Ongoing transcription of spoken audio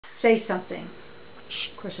Say something.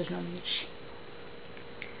 Of course, there's no music.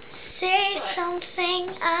 Say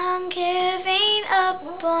something, I'm giving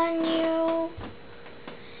up on you.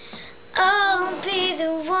 I'll be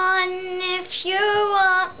the one if you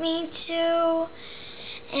want me to.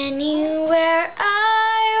 Anywhere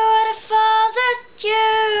I would have followed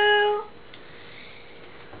you.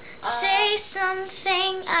 Say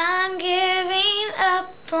something, I'm giving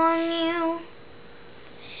up on you.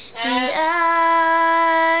 And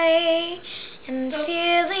I am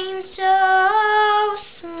feeling so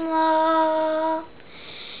small.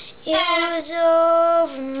 It was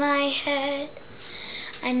over my head.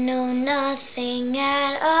 I know nothing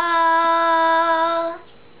at all.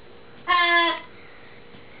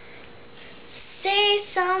 Say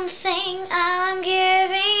something, I'm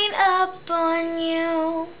giving up on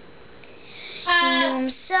you. You know I'm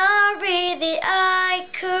sorry that I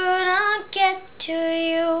couldn't get to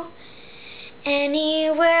you.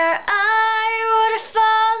 Anywhere I would have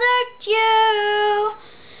followed you.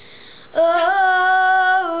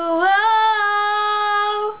 Oh,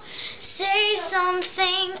 oh, say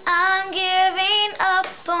something, I'm giving up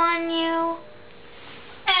on you.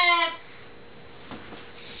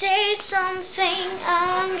 Say something,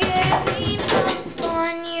 I'm giving up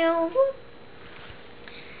on you.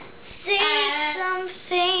 Say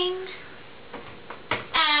something.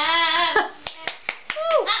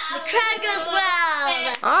 The crowd goes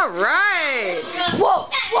wild. All right. Whoa,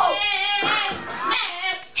 whoa.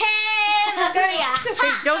 Hey, Margaria.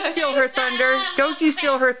 Hey, don't steal her thunder. Don't you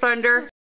steal her thunder.